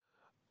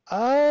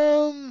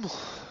Um,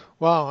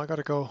 wow, I got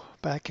to go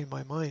back in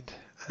my mind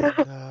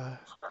and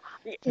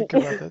think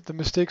about the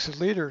mistakes of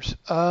leaders.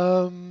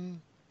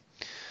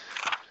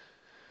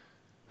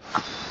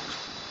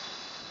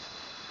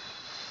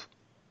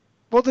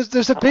 Well,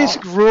 there's a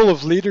basic rule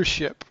of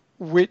leadership,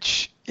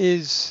 which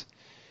is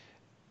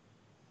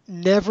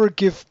never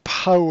give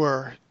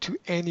power to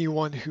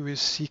anyone who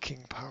is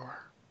seeking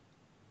power,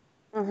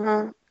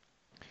 Mhm.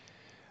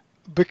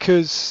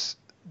 because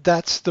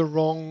that's the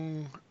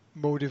wrong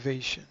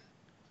motivation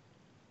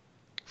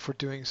for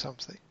doing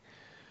something.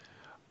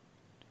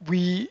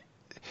 We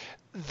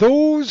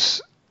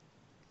those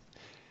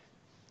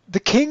The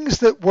kings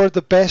that were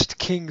the best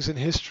kings in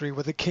history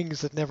were the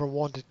kings that never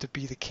wanted to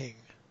be the king.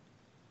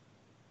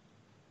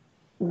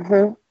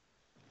 Mhm.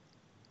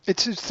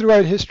 It's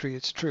throughout history.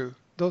 It's true.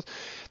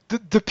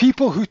 The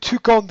people who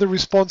took on the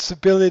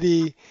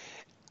responsibility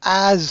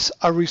as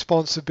a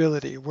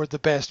responsibility were the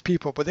best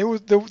people, but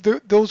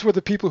those were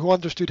the people who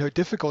understood how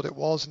difficult it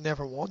was and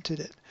never wanted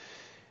it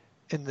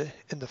in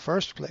the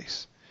first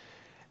place.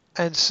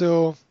 And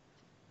so,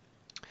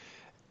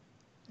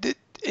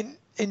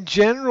 in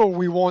general,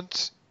 we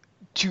want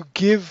to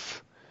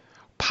give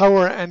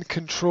power and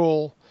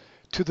control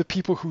to the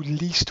people who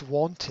least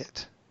want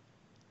it,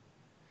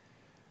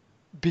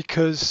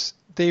 because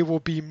they will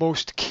be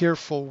most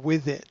careful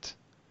with it.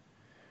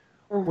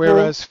 Mhm.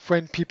 Whereas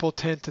when people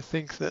tend to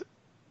think that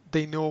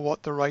they know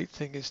what the right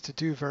thing is to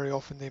do, very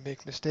often they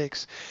make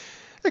mistakes.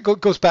 It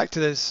goes back to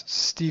this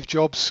Steve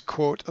Jobs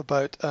quote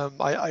about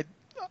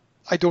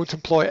I don't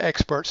employ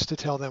experts to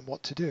tell them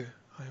what to do.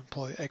 I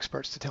employ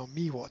experts to tell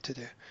me what to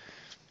do.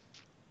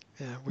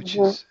 Yeah, which Mhm.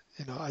 is,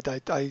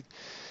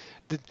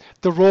 the,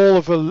 the role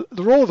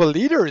of a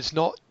leader is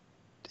not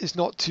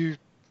to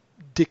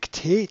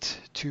dictate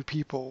to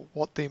people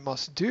what they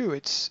must do.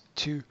 It's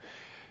to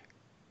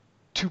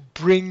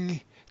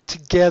bring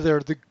together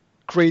the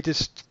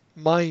greatest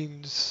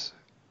minds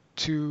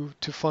to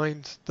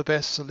find the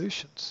best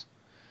solutions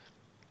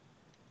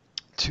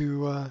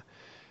to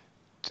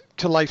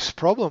to life's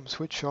problems,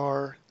 which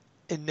are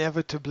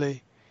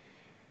inevitably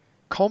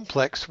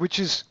complex. Which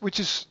is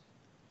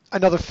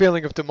another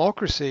failing of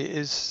democracy,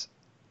 is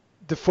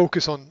the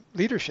focus on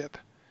leadership,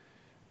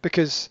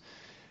 because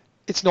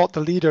it's not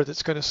the leader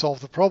that's going to solve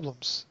the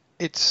problems.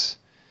 It's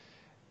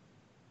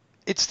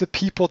the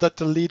people that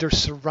the leader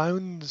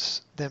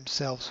surrounds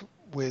themselves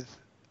with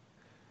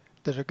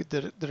that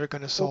are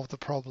going to solve the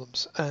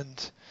problems.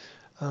 And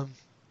um,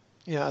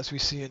 yeah, as we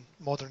see in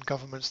modern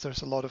governments,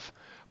 there's a lot of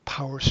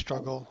power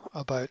struggle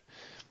about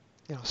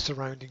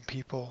surrounding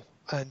people,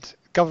 and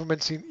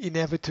governments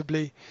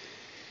inevitably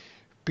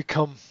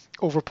become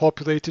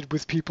overpopulated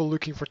with people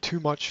looking for too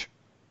much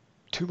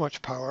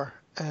power,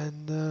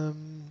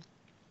 and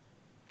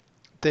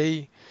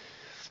they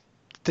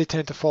they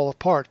tend to fall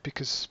apart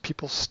because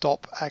people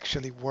stop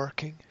actually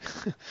working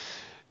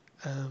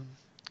um,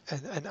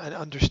 and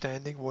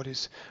understanding what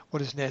is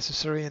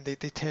necessary, and they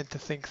tend to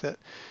think that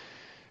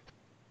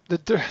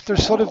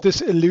there's sort of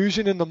this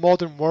illusion in the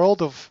modern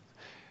world of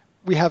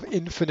we have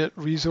infinite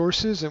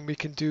resources and we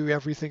can do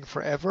everything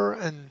forever,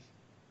 and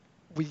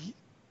we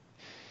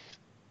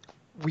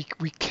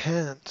we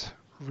can't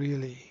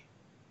really,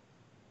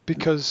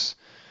 because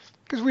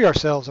we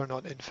ourselves are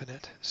not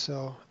infinite.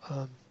 So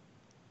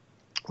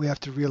we have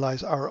to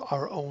realize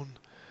our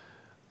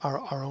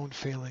own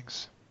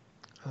failings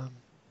um,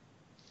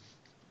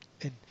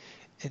 in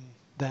in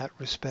that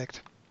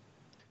respect.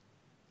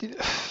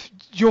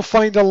 You'll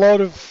find a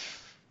lot of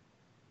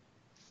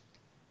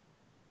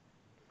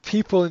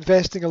people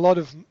investing a lot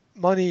of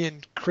money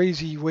in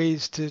crazy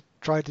ways to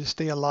try to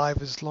stay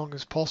alive as long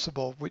as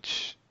possible,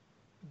 which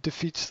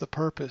defeats the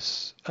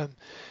purpose.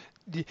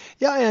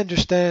 Yeah, I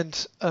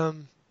understand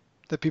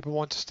that people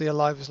want to stay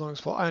alive as long as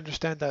possible. I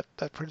understand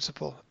that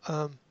principle.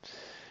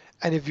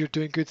 And if you're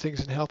doing good things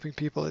and helping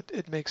people,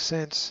 it makes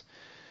sense.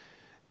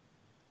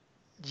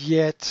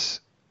 Yet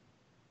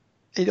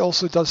it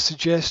also does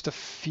suggest a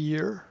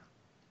fear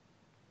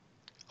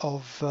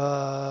of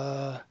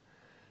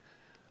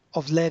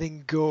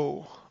letting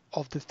go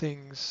of the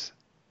things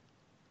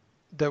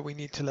that we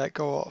need to let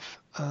go of.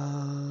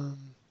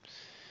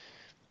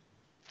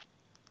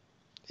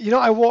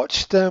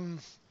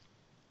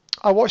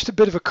 I watched a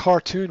bit of a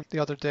cartoon the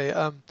other day.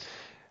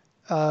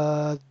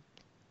 Uh,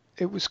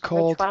 it was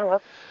Which called one?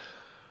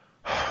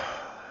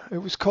 it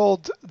was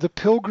called The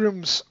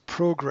Pilgrim's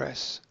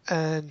Progress,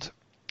 and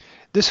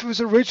this was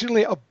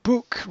originally a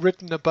book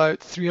written about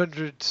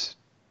 300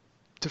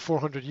 to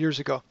 400 years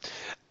ago.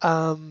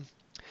 Um,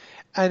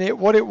 and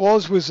what it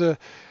was a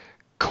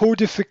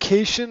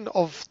codification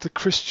of the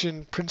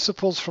Christian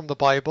principles from the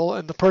Bible,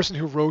 and the person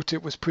who wrote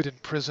it was put in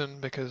prison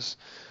because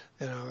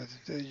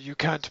you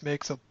can't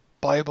make the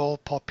Bible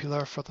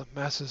popular for the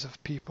masses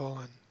of people,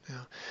 and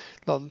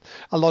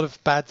a lot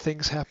of bad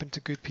things happen to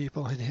good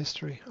people in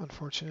history,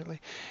 unfortunately.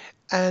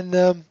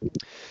 And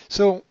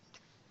so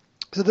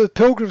so the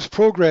Pilgrim's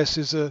Progress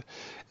it's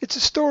a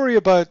story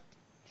about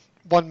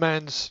one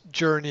man's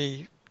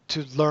journey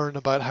to learn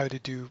about how to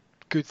do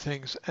good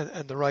things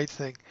and the right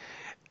thing.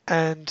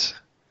 And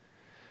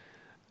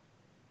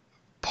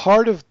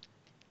part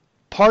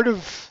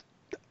of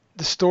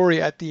the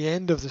story at the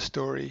end of the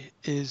story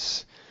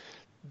is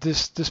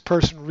this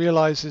person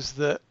realizes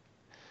that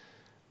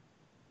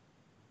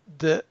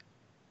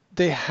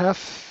they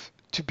have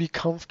to be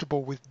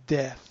comfortable with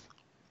death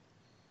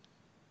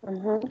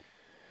Mhm.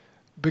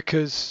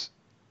 because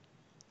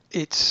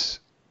it's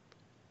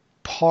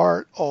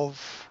part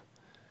of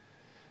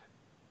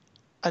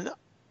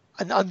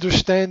an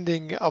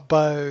understanding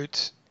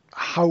about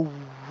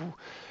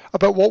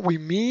what we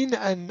mean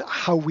and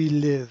how we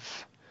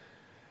live,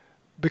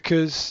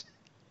 because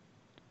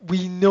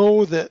we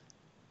know that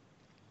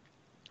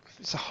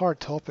it's a hard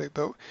topic,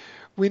 but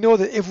we know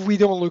that if we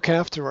don't look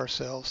after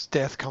ourselves,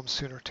 death comes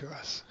sooner to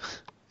us.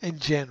 In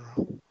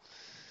general,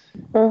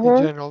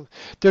 Mhm.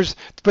 there's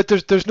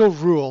there's no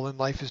rule, and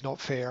life is not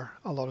fair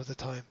a lot of the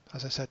time.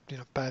 As I said,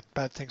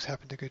 bad things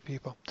happen to good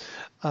people,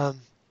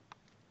 um,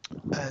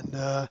 and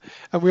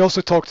we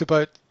also talked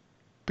about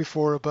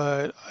before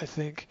about, I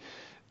think,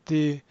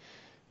 the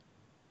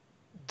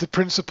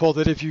principle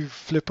that if you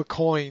flip a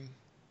coin,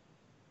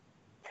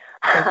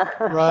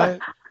 right,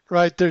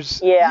 right,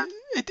 there's Yeah.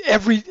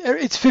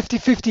 it's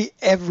 50-50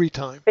 every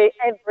time.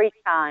 Every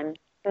time.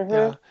 Yeah,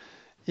 Mhm.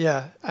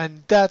 yeah,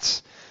 and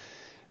that's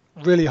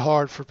really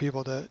hard for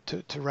people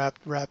to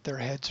wrap their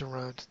heads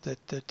around,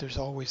 that there's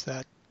always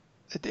that.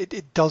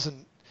 It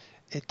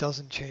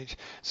doesn't change.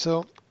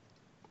 So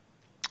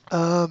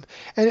and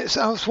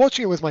I was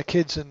watching it with my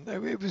kids, and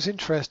it was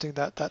interesting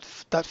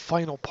that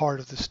final part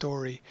of the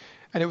story,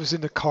 and it was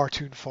in the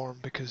cartoon form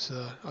because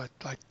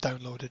I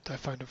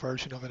found a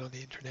version of it on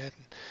the internet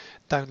and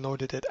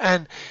downloaded it,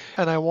 and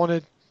I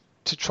wanted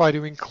to try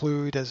to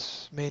include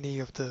as many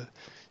of the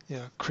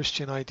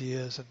Christian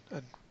ideas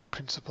and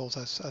principles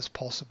as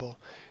possible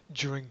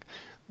during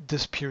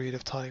this period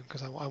of time,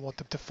 because I want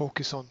them to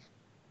focus on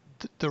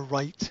the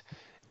right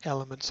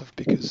elements of,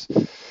 because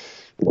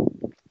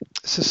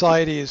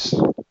society is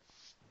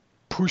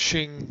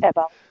pushing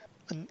About.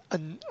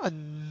 a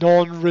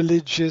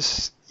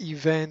non-religious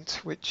event,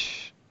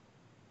 which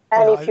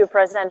And if you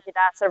present it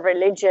as a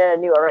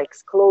religion, you are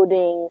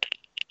excluding.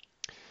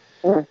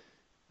 Mm.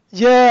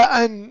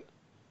 yeah, and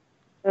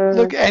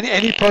look,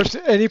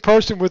 Mm. any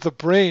person with a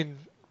brain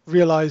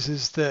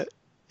realizes that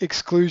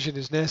exclusion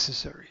is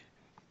necessary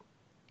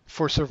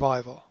for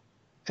survival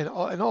in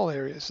all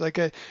areas. Like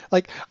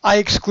I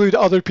exclude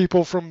other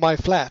people from my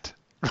flat,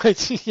 right?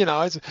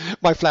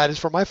 My flat is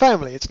for my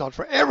family. It's not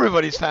for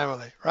everybody's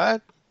family,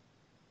 right?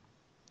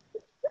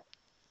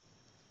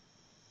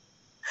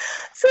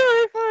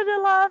 Sorry for the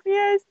laugh.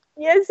 Yes.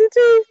 Yes, it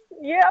is.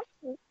 Yep.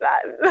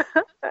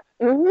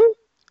 Mhm.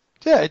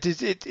 Yeah,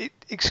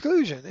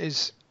 exclusion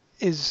is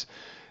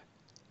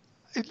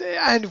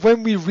and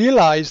when we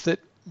realize that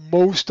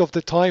most of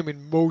the time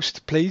in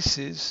most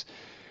places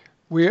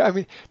I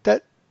mean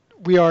that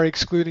we are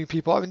excluding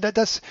people. I mean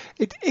that's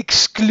it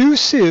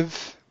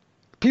exclusive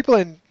people,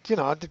 and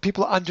the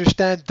people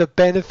understand the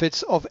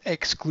benefits of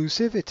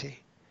exclusivity,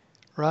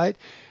 right?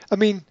 I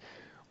mean,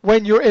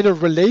 when you're in a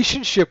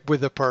relationship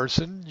with a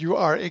person, you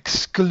are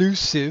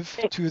exclusive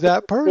to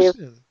that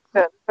Exclusive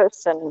person.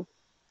 person.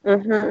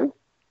 Mhm.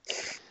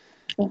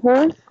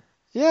 Mhm.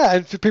 Yeah,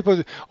 and for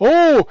people,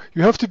 oh,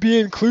 you have to be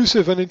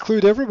inclusive and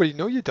include everybody.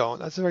 No, you don't.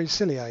 That's a very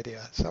silly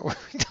idea. So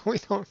we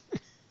don't,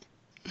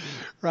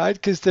 right?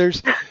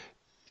 Because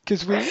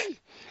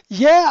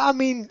yeah, I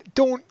mean,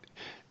 don't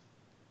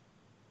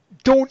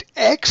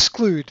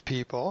exclude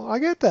people. I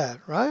get that,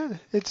 right?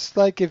 It's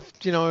like,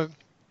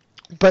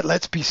 but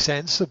let's be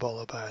sensible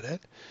about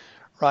it,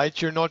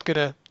 right? You're not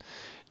gonna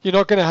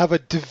have a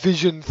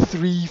Division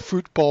 3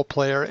 football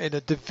player in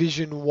a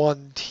Division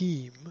 1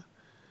 team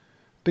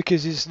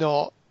because it's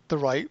not the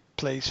right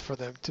place for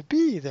them to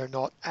be. They're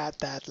not at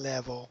that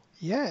level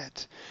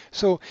yet.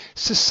 So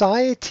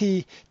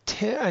society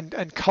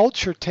and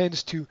culture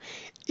tends to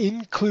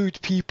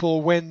include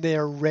people when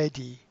they're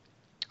ready.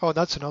 Oh,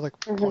 that's another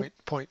Mhm.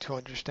 point to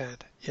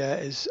understand. Yeah,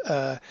 is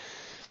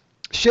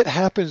shit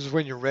happens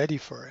when you're ready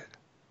for it,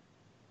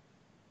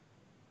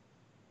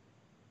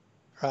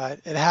 right?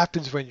 It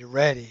happens when you're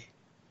ready.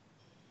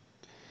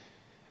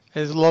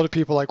 There's a lot of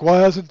people like, why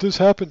hasn't this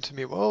happened to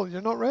me? Well,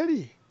 you're not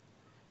ready.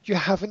 You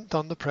haven't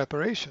done the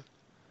preparation.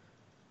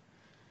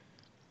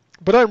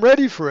 But I'm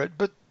ready for it.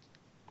 But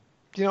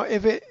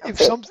if it if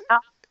That's it. some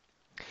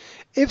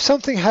if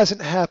something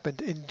hasn't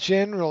happened in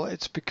general,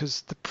 it's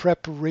because the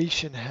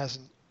preparation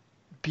hasn't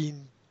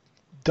been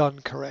done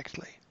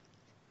correctly.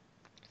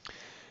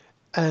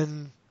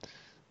 And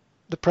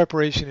the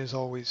preparation is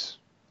always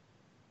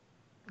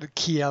the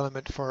key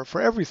element for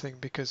everything,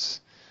 because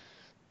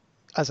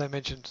as I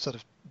mentioned, sort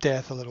of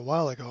death a little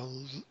while ago,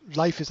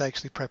 life is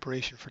actually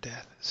preparation for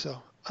death.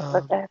 So,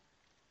 But that.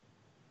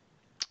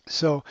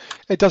 so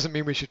it doesn't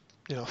mean we should,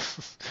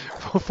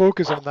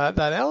 focus on that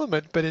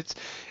element, but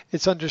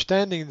it's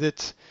understanding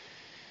that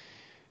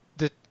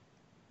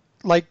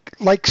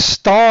like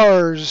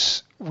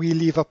stars, we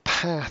leave a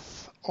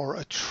path or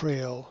a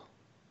trail,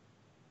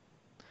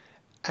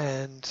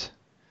 and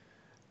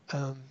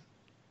um,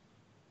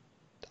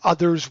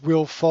 others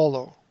will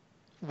follow.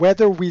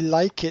 whether we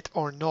like it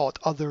or not,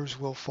 others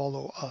will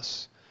follow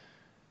us.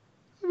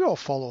 We all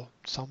follow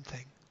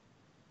something.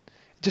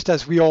 Just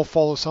as we all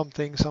follow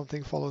something,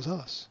 something follows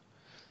us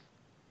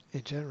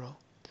in general.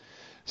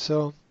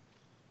 So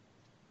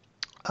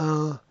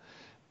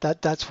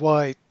that's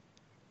why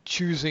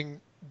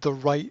choosing the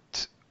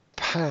right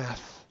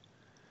path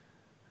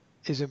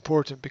is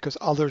important, because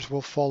others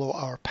will follow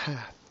our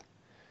path.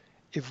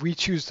 If we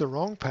choose the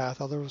wrong path,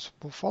 others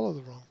will follow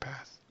the wrong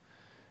path,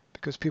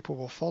 because people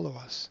will follow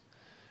us.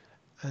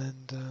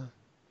 And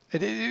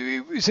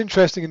it's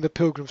interesting in the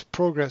Pilgrim's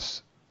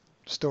Progress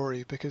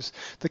story, because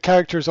the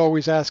character is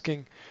always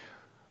asking,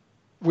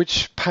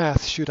 which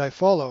path should I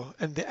follow?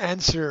 And the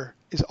answer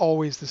is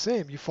always the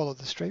same. You follow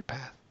the straight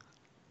path.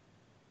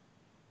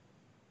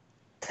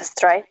 The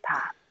straight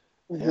path.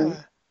 Mm-hmm.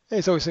 Yeah.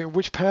 He's always saying,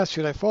 which path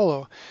should I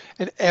follow?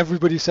 And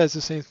everybody says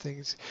the same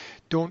things.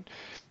 Don't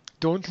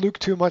look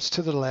too much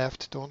to the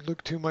left. Don't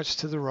look too much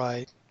to the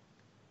right.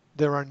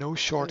 There are no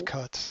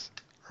shortcuts,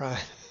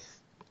 right?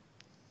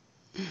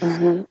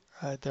 Mm-hmm.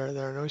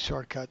 There are no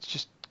shortcuts.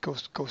 Just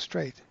go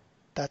straight.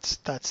 That's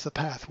the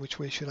path. Which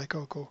way should I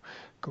go?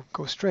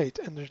 Go straight.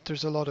 And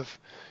there's a lot of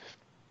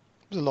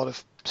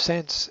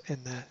sense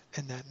in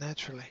that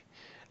naturally.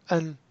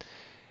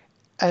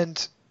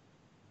 And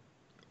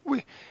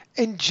we,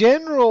 in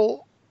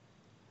general,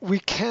 we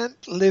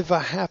can't live a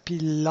happy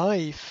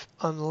life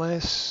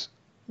unless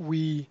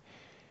we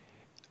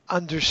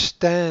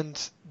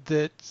understand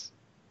that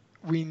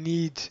we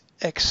need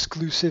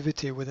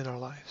exclusivity within our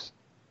lives.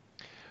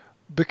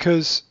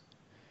 Because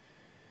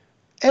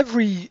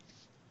every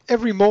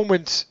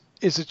moment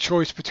is a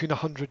choice between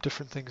 100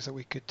 different things that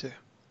we could do.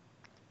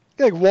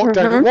 Like walk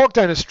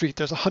down a street,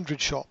 there's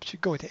 100 shops. You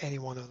go into any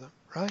one of them,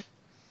 right?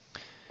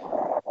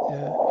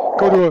 Yeah.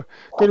 Go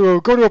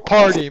to a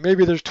party.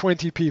 Maybe there's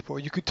 20 people.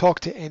 You could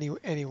talk to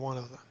any one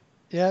of them.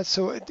 Yeah.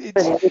 So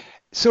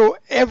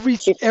every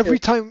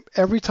time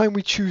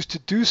we choose to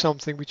do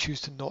something, we choose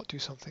to not do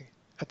something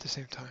at the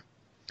same time.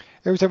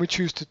 Every time we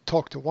choose to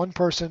talk to one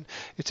person,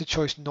 it's a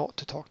choice not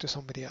to talk to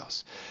somebody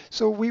else.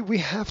 So we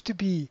have to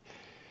be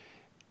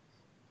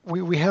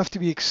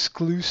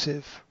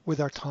exclusive with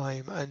our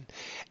time, and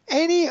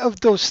any of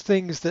those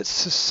things that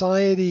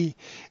society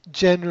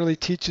generally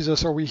teaches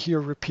us or we hear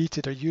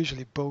repeated are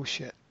usually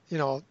bullshit. You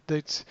know,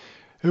 that's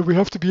we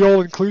have to be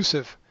all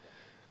inclusive.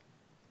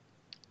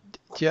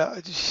 Yeah,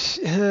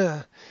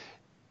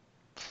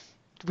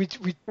 we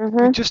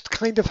just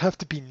kind of have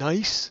to be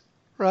nice,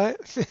 right?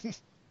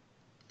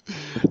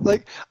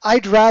 Like,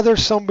 I'd rather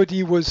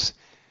somebody was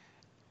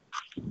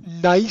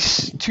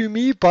nice to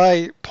me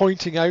by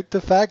pointing out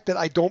the fact that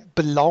I don't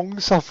belong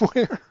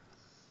somewhere.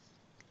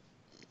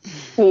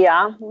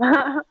 Yeah.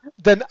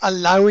 than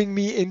allowing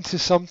me into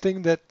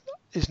something that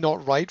is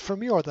not right for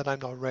me or that I'm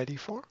not ready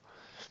for.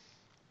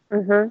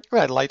 Mm-hmm.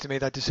 Well, I'd like to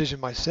make that decision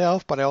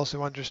myself, but I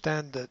also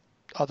understand that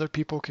other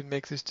people can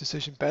make this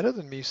decision better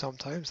than me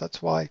sometimes.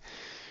 That's why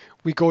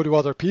we go to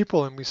other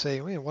people and we say,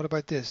 hey, what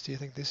about this? Do you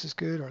think this is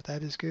good or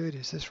that is good?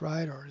 Is this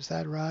right or is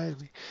that right?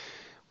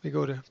 We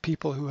go to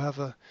people who have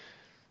a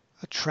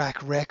track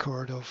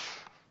record of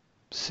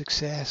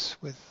success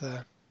with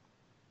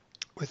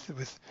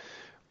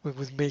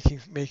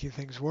making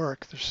things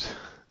work. There's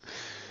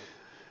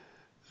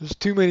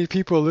too many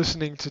people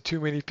listening to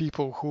too many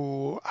people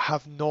who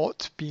have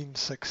not been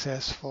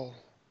successful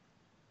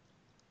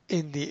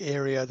in the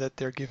area that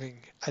they're giving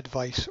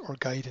advice or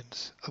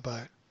guidance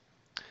about.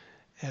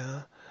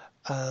 Yeah.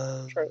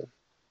 True.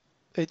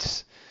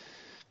 It's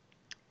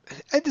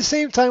at the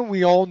same time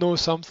we all know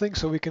something,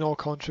 so we can all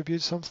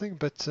contribute something,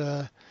 but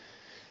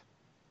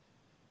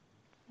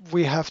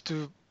we have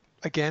to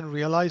again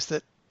realize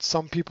that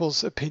some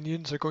people's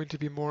opinions are going to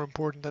be more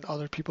important than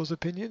other people's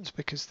opinions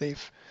because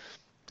they've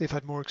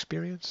had more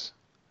experience,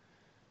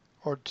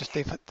 or just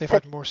they've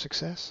had more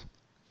success.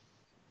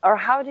 Or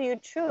how do you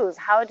choose?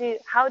 How do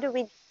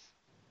we?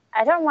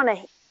 I don't want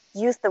to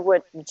use the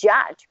word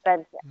judge,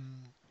 but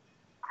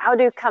how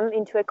do you come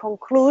into a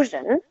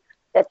conclusion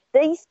that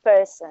this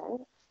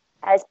person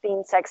has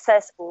been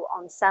successful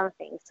on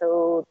something?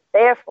 So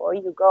therefore,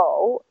 you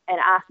go and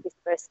ask this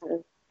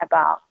person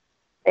about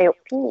their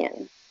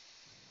opinion.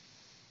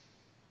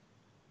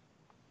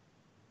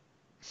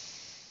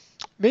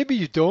 Maybe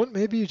you don't.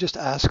 Maybe you just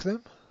ask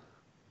them.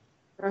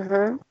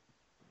 Mm-hmm.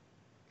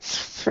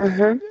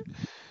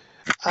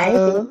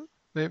 Mm-hmm.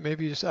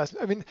 Maybe you just ask.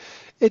 I mean,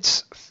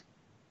 it's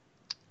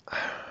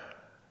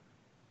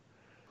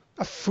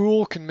a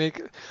fool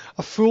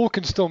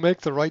can still make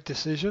the right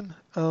decision.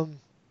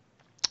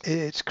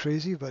 It's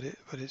crazy, but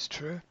it's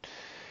true.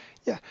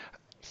 Yeah.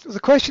 The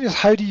question is,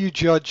 how do you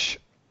judge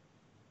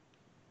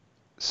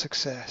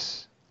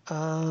success?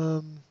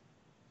 I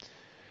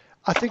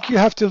think you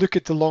have to look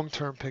at the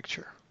long-term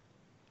picture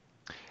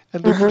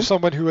and look for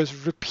someone who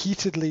has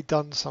repeatedly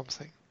done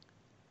something.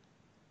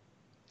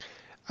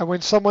 And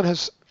when someone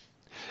has,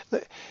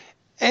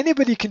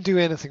 anybody can do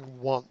anything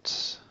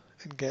once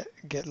and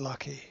get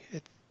lucky.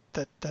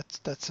 That's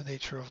the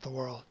nature of the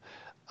world.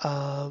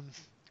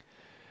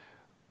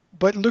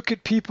 But look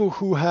at people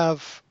who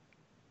have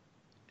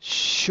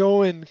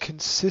showing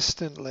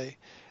consistently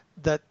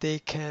that they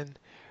can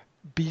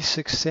be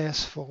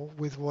successful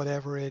with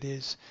whatever it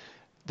is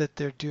that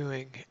they're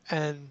doing.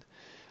 And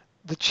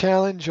the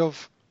challenge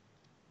of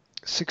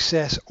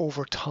success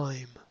over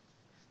time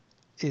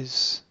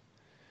is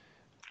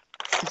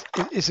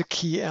is a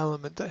key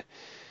element. That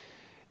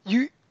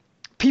you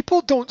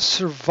people don't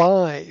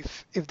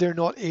survive if they're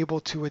not able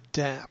to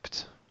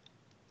adapt.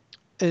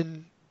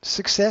 And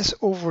success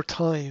over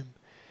time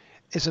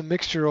is a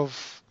mixture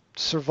of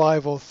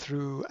survival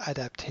through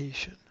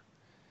adaptation.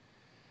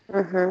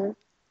 Mm-hmm.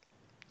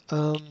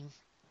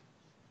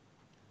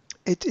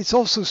 It's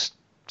also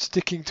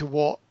sticking to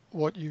what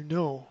you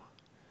know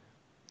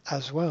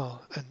as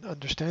well, and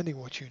understanding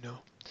what you know.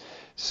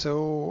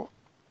 So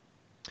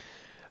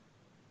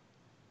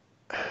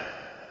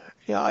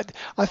yeah,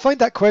 I find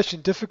that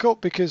question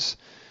difficult because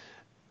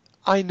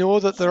I know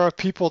that there are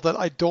people that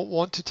I don't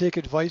want to take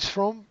advice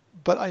from,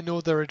 but I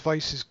know their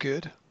advice is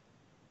good.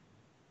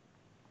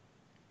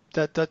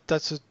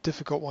 That's a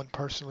difficult one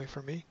personally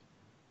for me.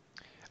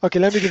 Okay,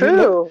 let me give you.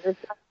 True.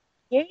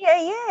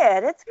 Yeah.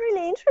 That's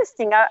really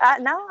interesting. Now I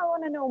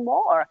want to know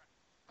more.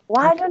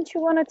 Why Okay. don't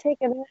you want to take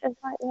an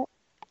advice?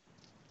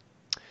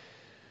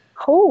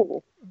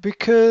 Who?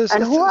 Because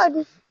And who are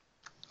these?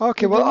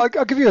 okay, well, Mm-hmm.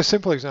 I'll give you a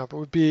simple example.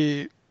 It would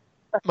be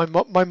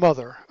my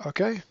mother.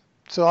 Okay,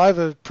 so I have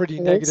a pretty Yes.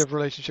 negative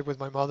relationship with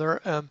my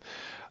mother,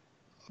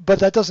 but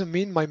that doesn't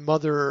mean my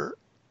mother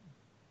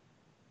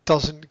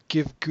doesn't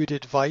give good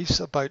advice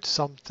about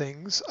some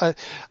things. I,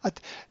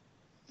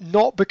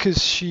 not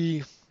because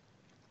she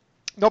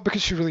not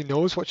because she really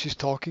knows what she's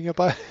talking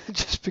about,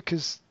 just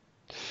because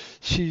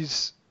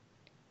she's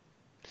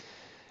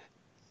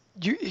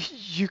you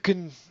you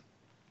can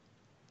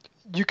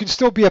you can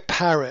still be a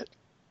parrot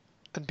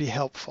and be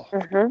helpful.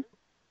 Mm-hmm.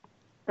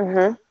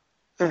 Mm-hmm.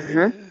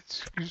 Mm-hmm.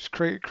 It's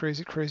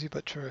crazy,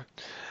 but true.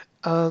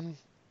 Um,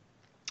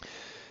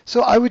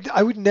 so I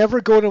would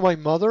never go to my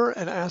mother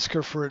and ask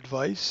her for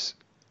advice,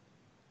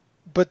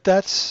 but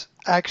that's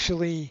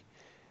actually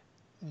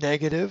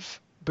negative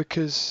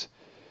because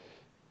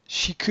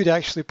she could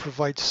actually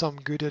provide some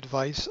good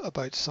advice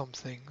about some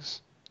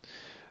things.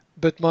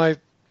 But my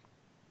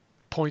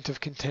point of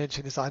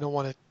contention is I don't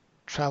want to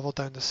travel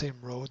down the same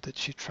road that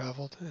she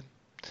traveled,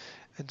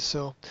 and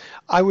so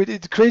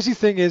the crazy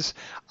thing is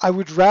I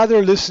would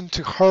rather listen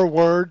to her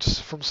words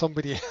from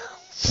somebody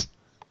else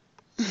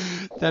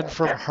than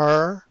from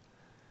her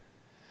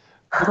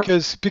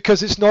because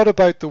it's not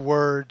about the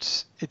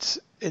words. It's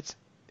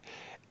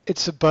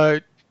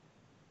about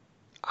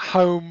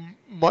how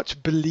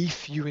much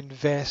belief you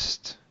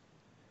invest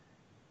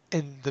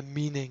in the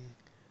meaning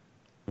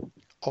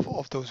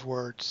of those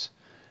words.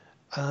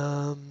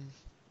 Um,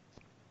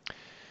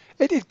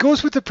 it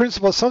goes with the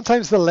principle.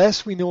 Sometimes the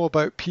less we know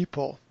about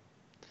people,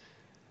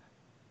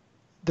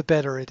 the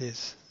better it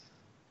is.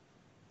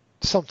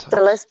 The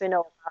Sometimes. less we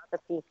know about the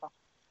people.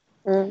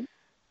 Mm.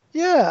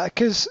 Yeah,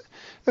 because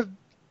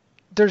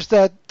there's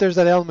that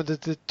element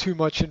that too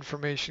much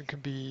information can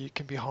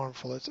be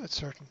harmful at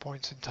certain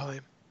points in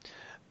time.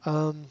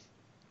 Um,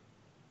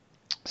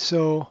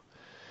 so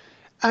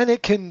and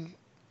it can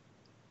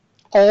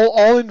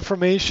all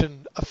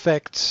information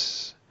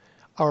affects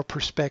our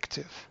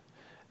perspective,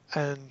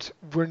 and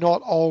we're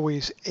not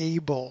always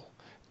able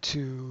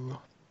to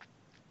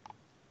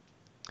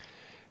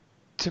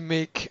to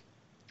make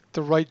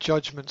the right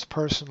judgments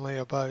personally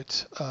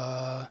about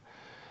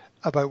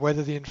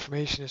whether the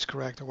information is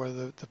correct or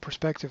whether the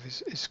perspective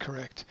is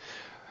correct.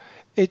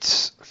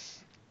 It's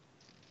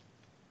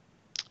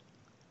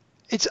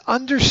it's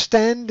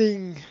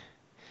understanding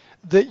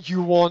that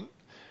you want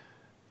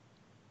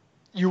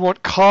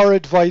car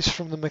advice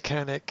from the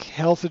mechanic,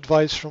 health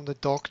advice from the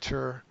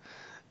doctor,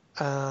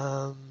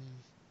 um,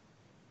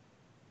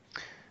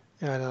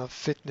 I don't know,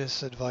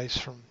 fitness advice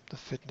from the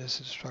fitness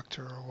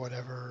instructor or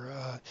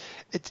whatever.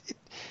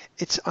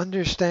 It's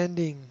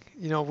understanding,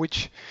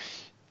 which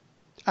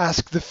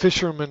ask the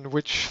fisherman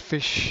which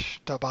fish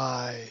to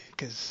buy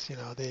because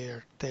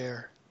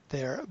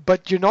they're.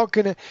 But you're not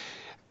gonna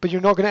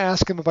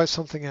ask him about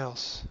something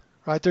else,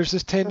 right? There's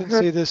this Mm-hmm.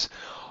 tendency, this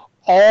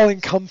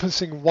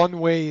all-encompassing one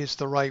way is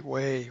the right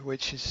way,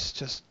 which is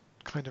just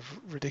kind of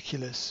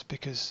ridiculous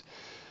because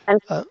And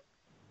uh,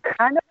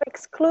 kind of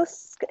excluding,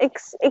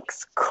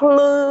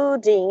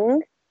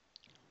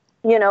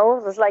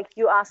 it's like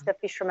you ask a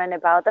fisherman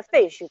about the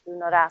fish. You do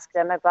not ask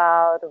them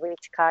about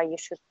which car you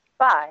should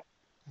buy.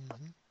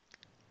 mhm.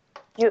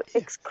 You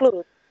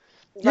exclude.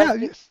 It's like Yeah,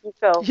 you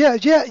go.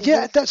 yeah.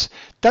 Mm-hmm.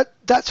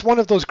 That's one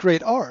of those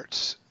great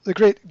arts. The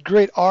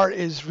great art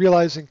is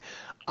realizing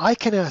I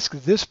can ask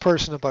this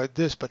person about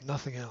this, but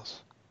nothing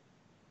else,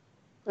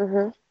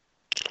 Mm-hmm.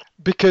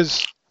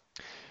 because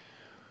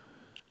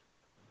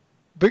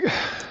be-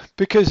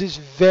 because it's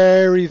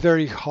very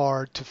very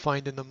hard to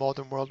find in the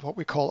modern world what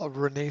we call a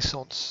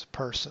Renaissance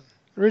person.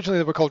 Originally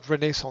they were called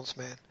Renaissance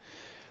men,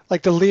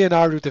 like the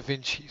Leonardo da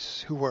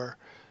Vinci's, who were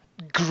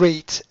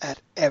great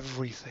at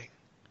everything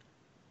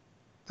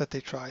that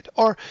they tried.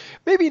 Or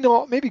maybe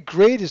not, maybe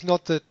great is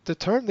not the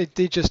term.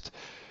 They just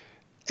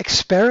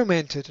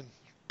experimented and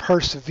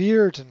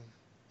persevered and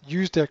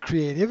used their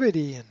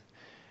creativity and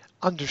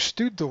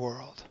understood the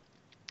world.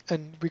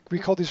 And we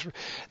call these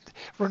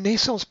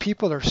Renaissance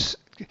people are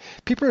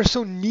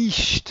so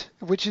niched,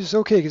 which is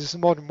okay because the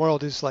modern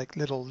world is like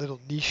little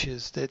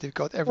niches.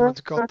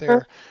 Everyone's got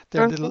their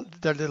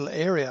little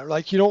area.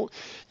 Like you don't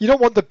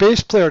want the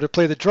bass player to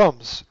play the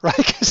drums, right?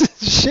 Because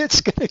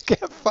shit's gonna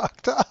get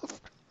fucked up,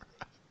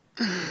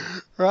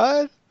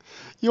 right?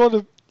 You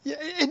want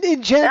to,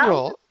 in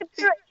general.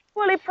 You're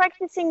fully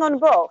practicing on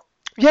both.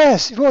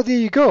 Yes, well there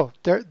you go.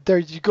 There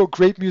you go.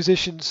 Great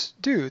musicians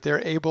do.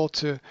 They're able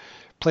to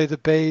play the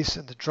bass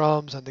and the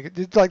drums and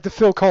like the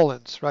Phil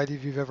Collins, right?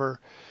 If you've ever,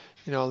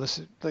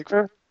 listen, like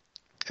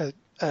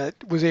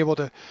was able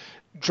to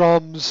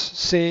drums,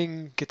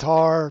 sing,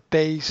 guitar,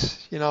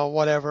 bass,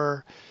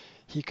 whatever.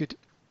 He could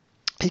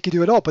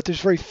do it all. But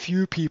there's very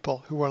few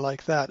people who are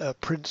like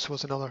that. Prince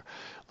was another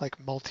like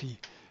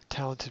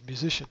multi-talented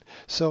musician.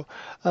 So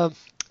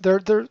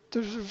there's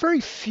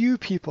very few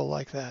people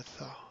like that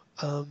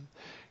though.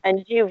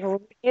 And you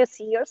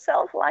see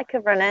yourself like a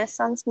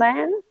Renaissance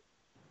man?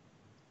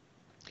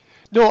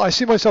 No, I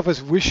see myself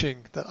as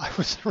wishing that I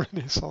was a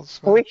Renaissance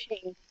man.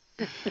 Wishing.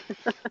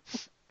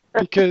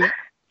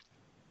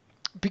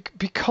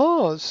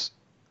 because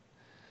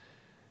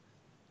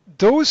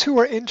those who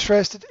are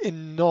interested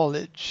in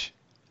knowledge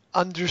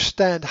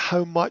understand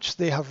how much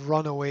they have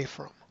run away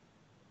from.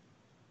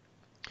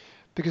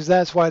 Because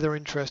that's why they're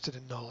interested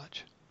in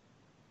knowledge.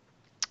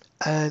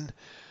 And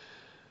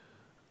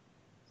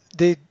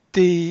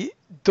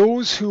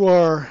those who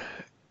are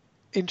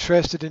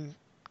interested in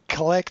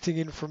collecting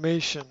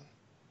information,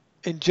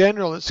 in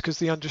general, it's because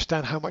they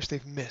understand how much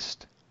they've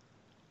missed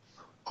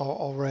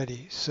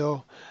already.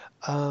 So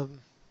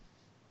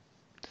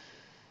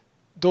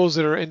those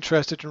that are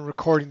interested in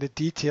recording the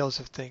details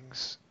of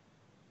things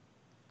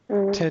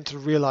tend to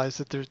realize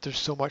that there's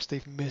so much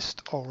they've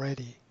missed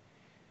already,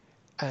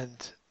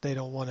 and they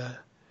don't want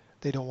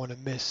to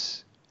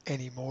miss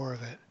any more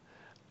of it.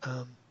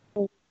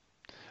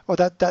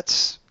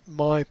 That's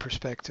my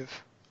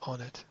perspective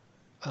on it,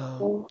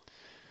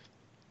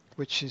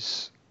 which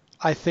is,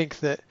 I think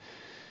that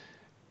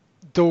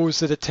those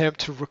that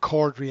attempt to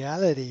record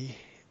reality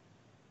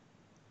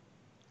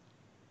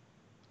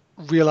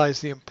realize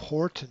the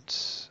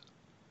importance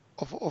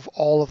of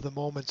all of the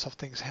moments of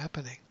things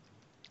happening.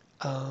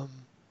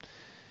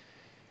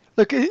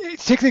 Look,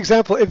 take the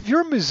example, if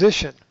you're a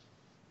musician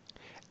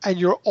and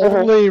you're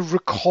only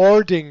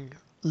recording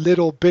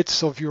little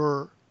bits of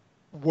your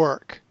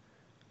work,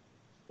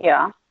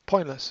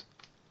 pointless.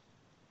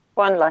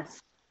 You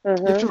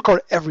have to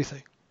record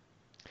everything.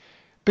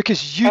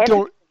 Because you have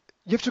to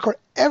record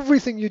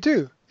everything you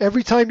do.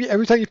 Every time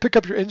you pick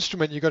up your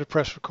instrument, you got to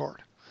press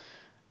record,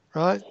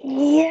 right?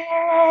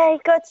 Yeah,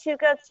 got you.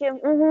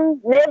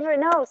 Never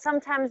know.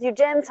 Sometimes you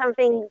jam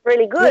something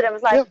really good. I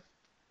was like,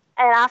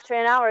 and after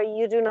an hour,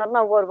 you do not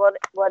know what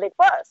it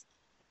was.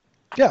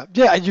 Yeah,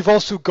 and you've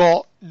also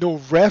got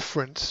no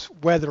reference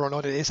whether or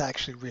not it is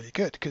actually really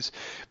good, because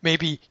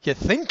maybe you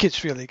think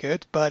it's really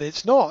good, but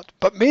it's not.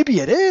 But maybe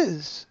it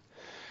is.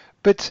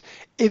 But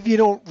if you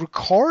don't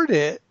record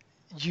it,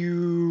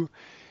 you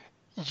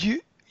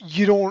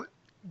don't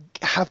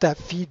have that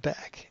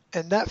feedback,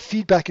 and that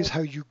feedback is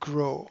how you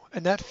grow,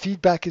 and that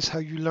feedback is how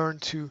you learn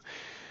to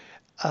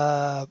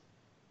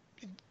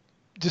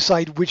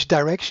decide which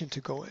direction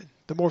to go in.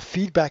 The more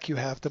feedback you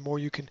have, the more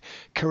you can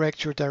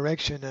correct your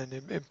direction and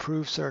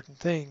improve certain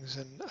things,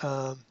 and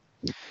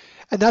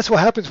that's what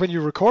happens when you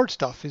record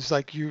stuff. Is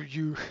like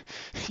you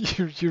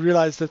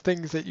realize the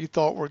things that you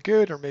thought were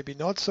good or maybe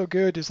not so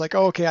good is like,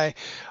 my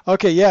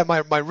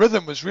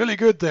rhythm was really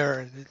good there,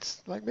 and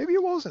it's like maybe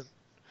it wasn't.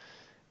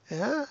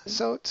 Yeah.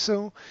 So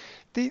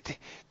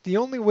the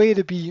only way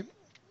to be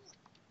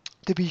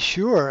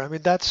sure, I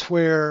mean, that's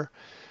where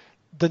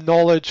the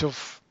knowledge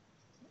of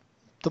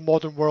the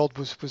modern world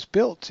was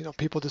built.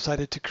 People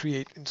decided to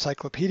create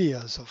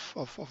encyclopedias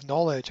of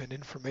knowledge and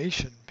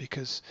information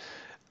because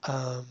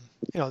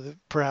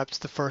perhaps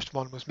the first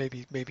one was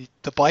maybe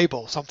the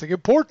Bible. Something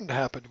important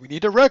happened. We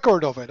need a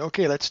record of it.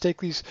 Okay, let's take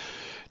these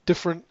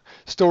different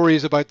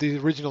stories about the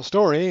original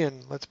story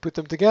and let's put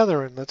them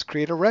together and let's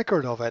create a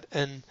record of it.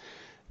 And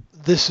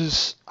this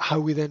is how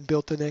we then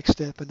built the next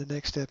step and the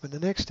next step and the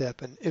next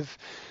step. And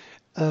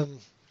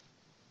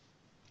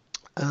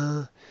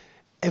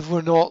if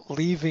we're not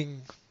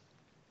leaving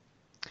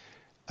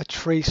a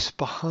trace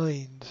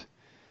behind,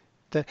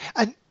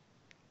 and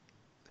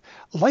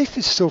life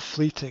is so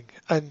fleeting.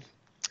 And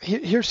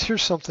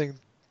here's something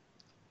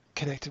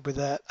connected with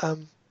that.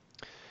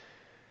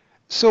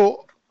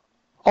 So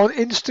on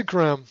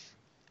Instagram,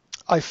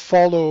 I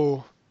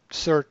follow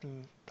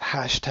certain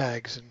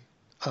hashtags and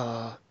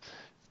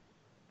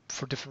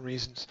for different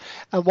reasons.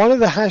 And one of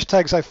the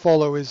hashtags I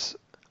follow is,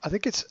 I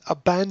think it's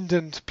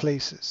abandoned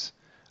places.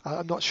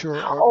 I'm not sure.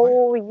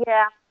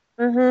 Yeah.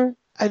 Mm-hmm.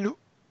 And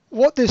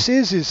what this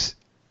is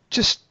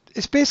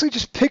it's basically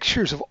just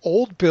pictures of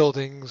old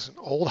buildings and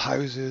old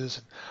houses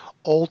and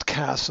old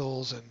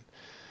castles and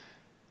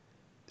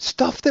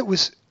stuff that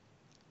was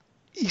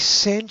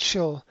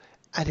essential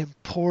and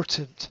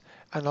important,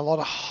 and a lot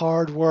of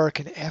hard work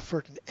and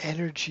effort and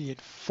energy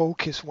and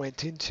focus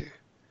went into.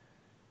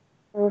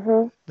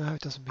 Mm-hmm. Now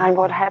it doesn't mean And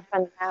what anything.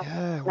 happened now?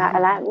 Yeah,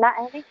 Not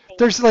anything.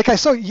 there's like I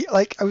saw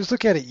like I was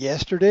looking at it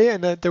yesterday,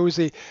 and there was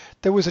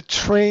a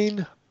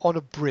train on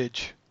a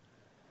bridge.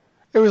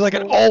 It was like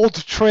an Mm-hmm. old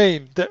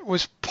train that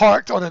was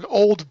parked on an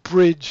old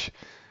bridge,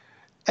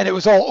 and it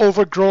was all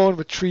overgrown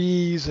with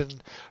trees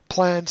and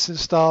plants and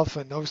stuff.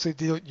 And obviously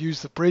they don't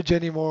use the bridge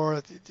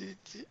anymore.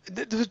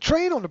 There's a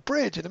train on a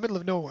bridge in the middle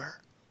of nowhere,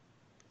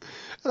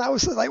 and I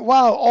was like,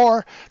 wow.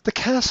 Or the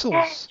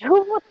castles.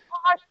 Who would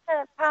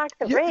park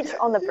the Yeah, bridge yeah,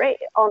 on the bridge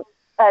on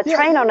a yeah.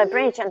 train on a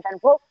bridge and then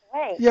walk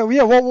away? Yeah,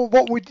 yeah.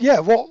 What would yeah?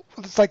 What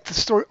it's like the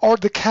story or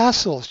the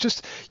castles?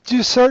 Just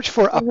you search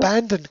for Mm-hmm.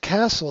 abandoned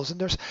castles, and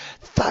there's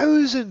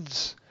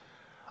thousands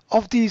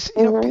of these.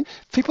 Mm-hmm.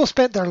 People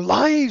spent their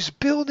lives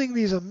building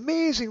these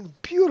amazing,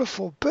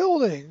 beautiful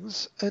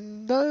buildings,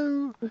 and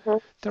now Mm-hmm.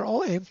 they're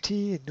all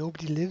empty and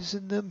nobody lives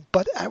in them.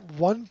 But at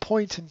one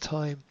point in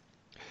time,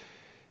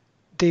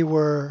 they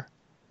were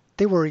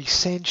they were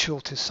essential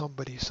to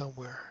somebody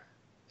somewhere.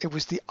 It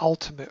was the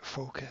ultimate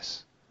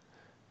focus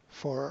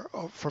for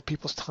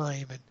people's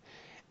time and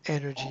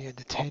energy and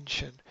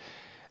attention.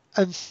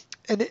 And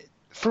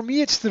for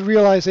me, it's the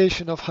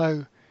realization of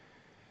how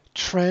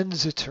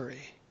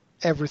transitory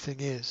everything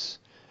is.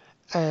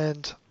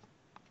 And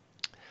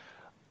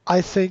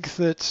I think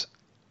that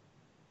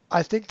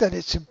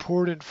it's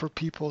important for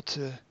people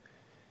to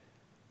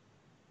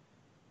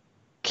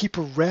keep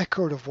a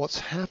record of what's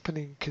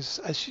happening, because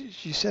as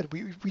you said,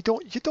 we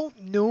don't you don't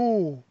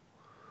know,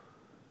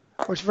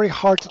 or it's very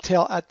hard to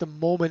tell at the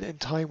moment in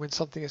time when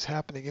something is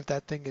happening if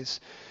that thing is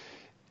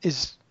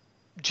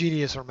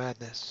genius or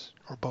madness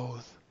or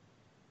both.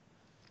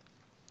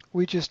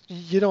 We just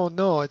you don't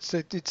know. It's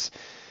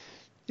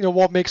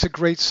what makes a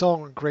great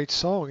song.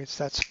 It's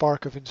that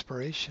spark of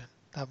inspiration,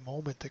 that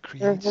moment that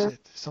creates Mm-hmm. it.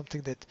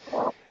 Something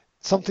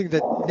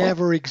that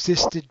never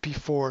existed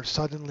before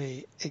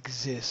suddenly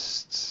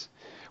exists.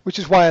 Which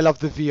is why I love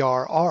the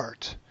VR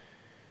art,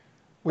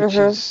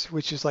 Mm-hmm.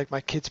 which is like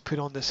my kids put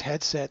on this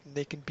headset and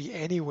they can be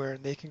anywhere,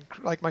 and they can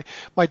like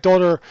my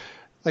daughter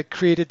like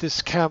created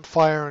this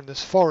campfire in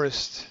this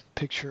forest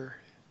picture.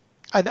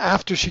 And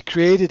after she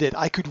created it,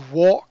 I could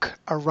walk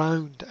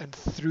around and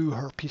through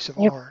her piece of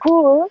You art.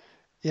 could.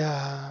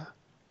 Yeah.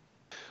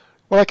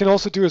 What I can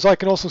also do is I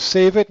can also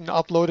save it and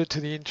upload it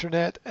to the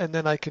internet, and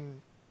then I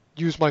can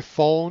use my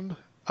phone.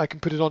 I can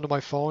put it onto my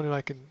phone, and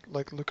I can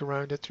like look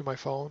around it through my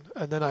phone.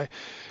 And then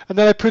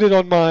I put it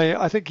on my.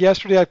 I think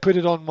yesterday I put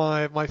it on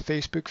my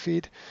Facebook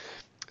feed.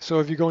 So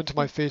if you go into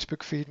my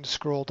Facebook feed and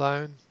scroll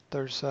down,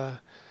 there's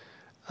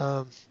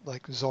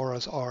like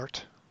Zora's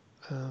art,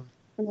 um,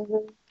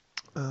 Mm-hmm.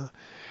 uh,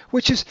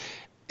 which is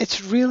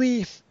it's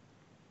really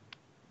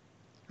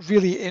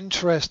really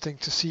interesting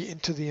to see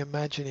into the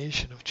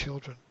imagination of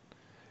children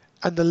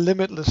and the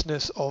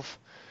limitlessness of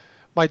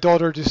my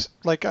daughter. Just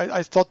like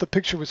I thought the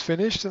picture was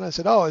finished, and I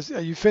said, "Oh,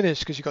 are you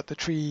finished?" Because you got the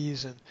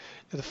trees and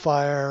the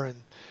fire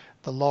and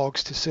the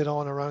logs to sit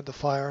on around the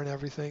fire and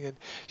everything. And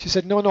she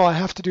said, "No, no, I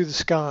have to do the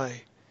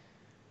sky."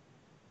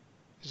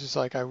 It's just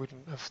like I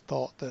wouldn't have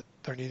thought that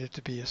there needed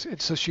to be a.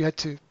 And so she had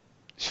to.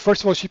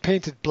 First of all, she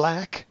painted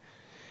black,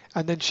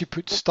 and then she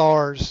put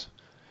stars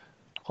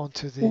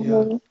onto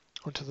Mm-hmm.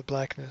 the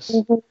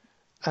blackness, Mm-hmm.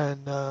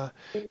 and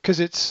because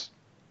it's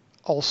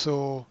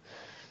also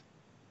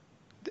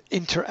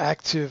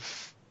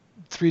interactive,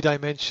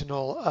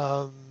 three-dimensional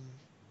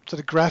sort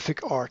of graphic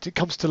art. It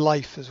comes to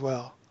life as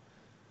well.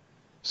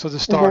 So the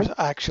Mm-hmm. stars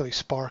actually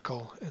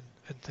sparkle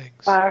and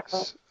things.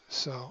 Sparkle.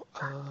 So,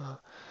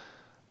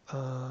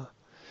 uh,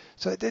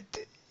 so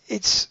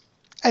it's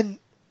and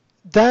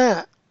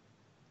that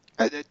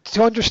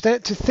to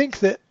understand, to think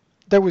that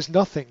there was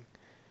nothing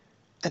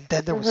and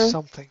then there was Mm-hmm.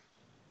 something,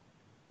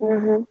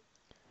 Mm-hmm.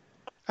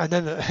 and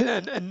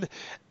then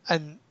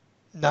and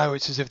now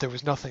it's as if there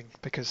was nothing,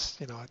 because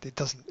it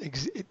doesn't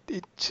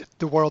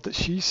the world that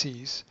she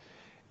sees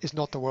is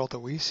not the world that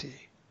we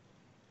see.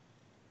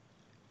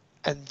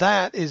 And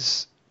that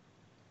is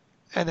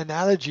an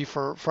analogy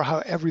for how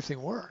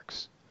everything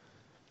works.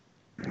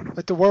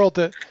 Like the world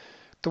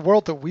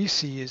that we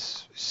see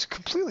is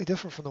completely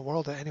different from the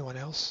world that anyone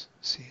else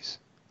sees.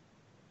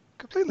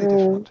 Completely Mm.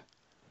 different.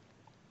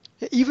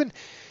 Yeah,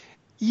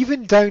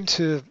 even down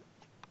to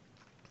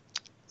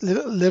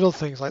little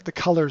things like the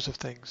colors of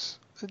things.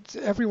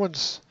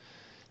 Everyone's,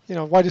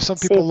 why do some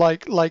people See.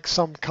 like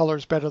some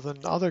colors better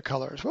than other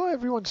colors? Well,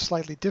 everyone's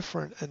slightly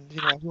different, and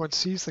everyone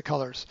sees the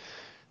colors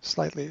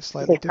slightly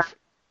Different.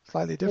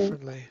 slightly Mm.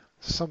 differently.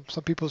 Some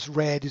people's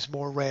red is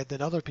more red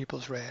than other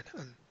people's red,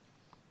 and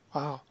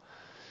wow.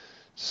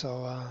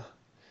 So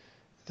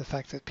the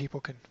fact that people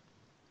can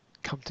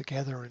come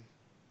together and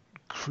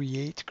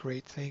create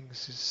great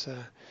things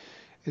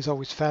is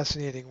always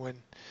fascinating.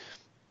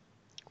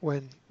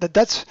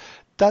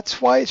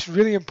 That's why it's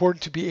really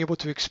important to be able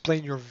to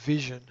explain your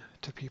vision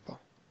to people.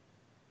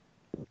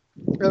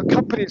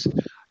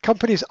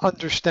 Companies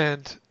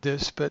understand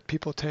this, but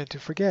people tend to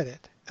forget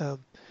it.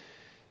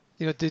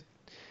 You know, did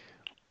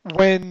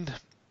when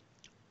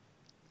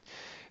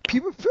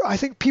I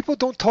think people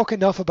don't talk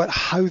enough about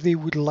how they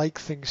would like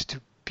things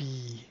to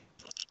be,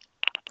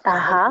 or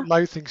how they Uh-huh. would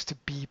like things to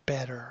be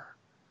better.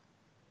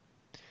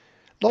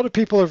 A lot of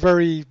people are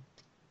very,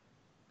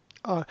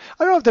 I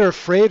don't know if they're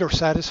afraid or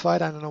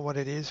satisfied. I don't know what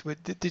it is,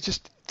 but they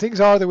just things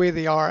are the way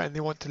they are, and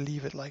they want to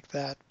leave it like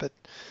that. But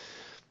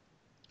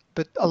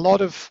a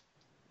lot of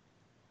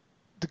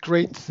the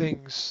great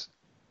things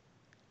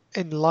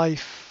in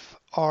life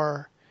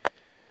are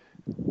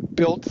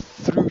built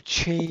through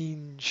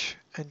change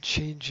and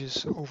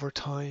changes over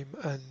time,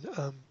 and